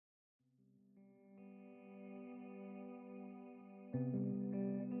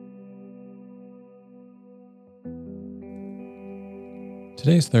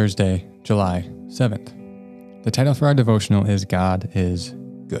Today is Thursday, July 7th. The title for our devotional is God is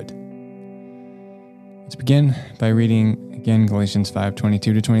Good. Let's begin by reading again Galatians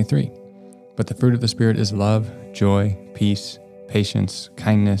 5:22-23. But the fruit of the Spirit is love, joy, peace, patience,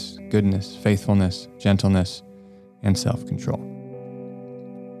 kindness, goodness, faithfulness, gentleness, and self-control.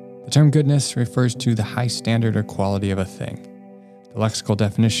 The term goodness refers to the high standard or quality of a thing. The lexical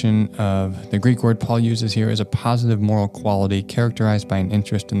definition of the Greek word Paul uses here is a positive moral quality characterized by an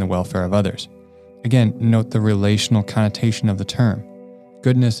interest in the welfare of others. Again, note the relational connotation of the term.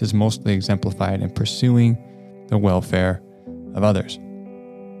 Goodness is mostly exemplified in pursuing the welfare of others.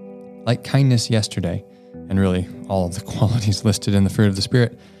 Like kindness yesterday, and really all of the qualities listed in the fruit of the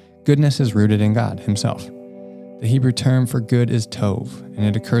Spirit, goodness is rooted in God Himself. The Hebrew term for good is tov, and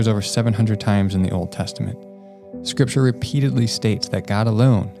it occurs over 700 times in the Old Testament. Scripture repeatedly states that God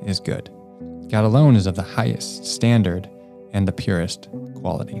alone is good. God alone is of the highest standard and the purest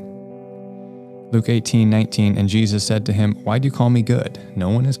quality. Luke 18:19, and Jesus said to him, "Why do you call me good? No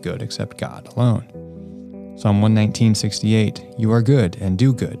one is good except God alone." Psalm 119:68, "You are good and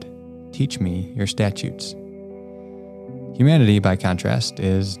do good. Teach me your statutes." Humanity, by contrast,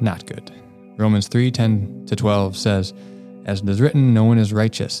 is not good. Romans 3:10-12 says, "As it is written, no one is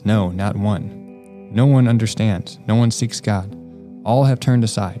righteous, no, not one. No one understands, no one seeks God. All have turned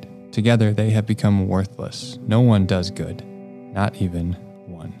aside. Together they have become worthless. No one does good, not even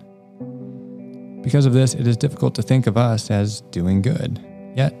one." Because of this, it is difficult to think of us as doing good.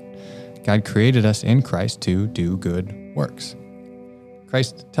 Yet, God created us in Christ to do good works.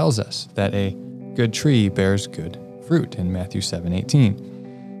 Christ tells us that a good tree bears good fruit in Matthew 7:18.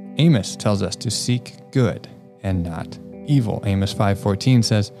 Amos tells us to seek good and not evil. Amos 5:14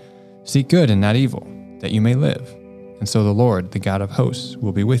 says, "Seek good and not evil, that you may live. And so the Lord, the God of hosts,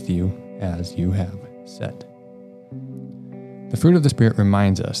 will be with you as you have said." The fruit of the Spirit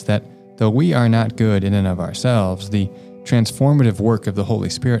reminds us that though we are not good in and of ourselves, the transformative work of the Holy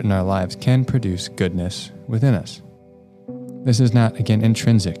Spirit in our lives can produce goodness within us. This is not, again,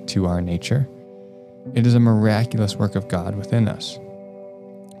 intrinsic to our nature. It is a miraculous work of God within us.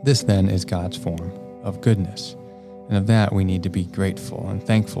 This, then, is God's form of goodness. And of that we need to be grateful and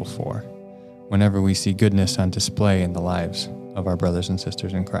thankful for whenever we see goodness on display in the lives of our brothers and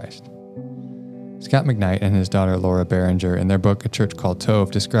sisters in Christ. Scott McKnight and his daughter Laura Barringer, in their book A Church Called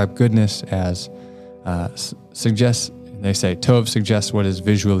Tov, describe goodness as Tov suggests what is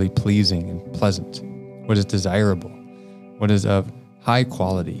visually pleasing and pleasant, what is desirable, what is of high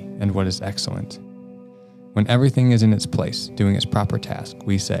quality, and what is excellent. When everything is in its place, doing its proper task,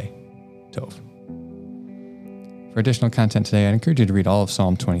 we say Tov. For additional content today, I'd encourage you to read all of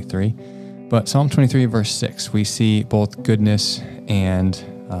Psalm 23. But Psalm 23, verse 6, we see both goodness and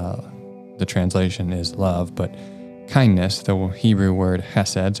the translation is love, but kindness, the Hebrew word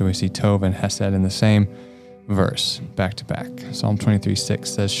hesed. So we see tov and hesed in the same verse, back to back. Psalm 23:6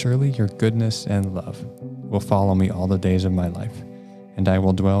 says, "Surely your goodness and love will follow me all the days of my life, and I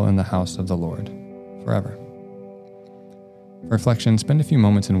will dwell in the house of the Lord forever." For reflection, spend a few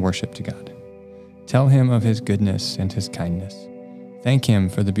moments in worship to God. Tell Him of His goodness and His kindness. Thank Him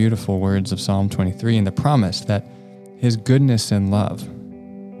for the beautiful words of Psalm 23 and the promise that His goodness and love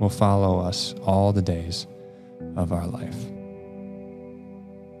will follow us all the days of our life.